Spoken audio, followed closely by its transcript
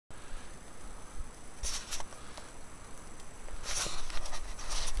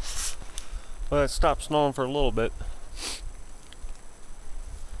Well, it stopped snowing for a little bit.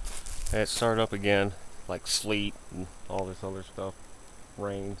 And it started up again, like sleet and all this other stuff.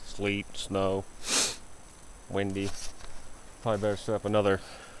 Rain, sleet, snow, windy. Probably better set up another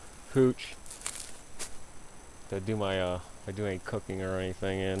hooch to do my if I do any cooking or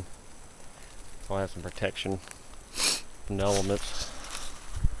anything in. So I'll have some protection from the elements.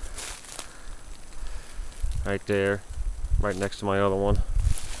 Right there, right next to my other one.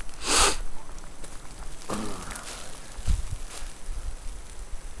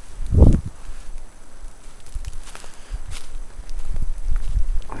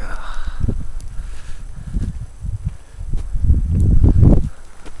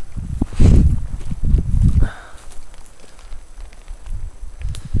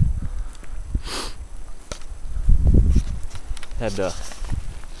 Had to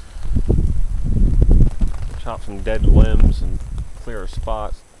chop some dead limbs and clear a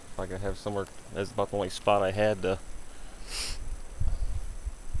spot. I could have somewhere. That's about the only spot I had to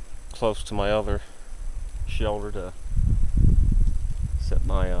close to my other shelter to set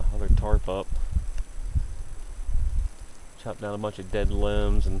my other tarp up. Chop down a bunch of dead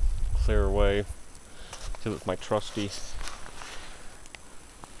limbs and clear away. So with my trusty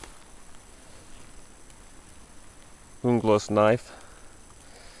woundless knife,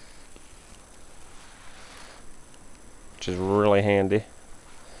 which is really handy.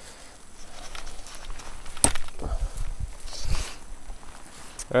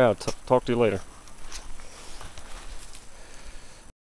 Alright, I'll talk to you later.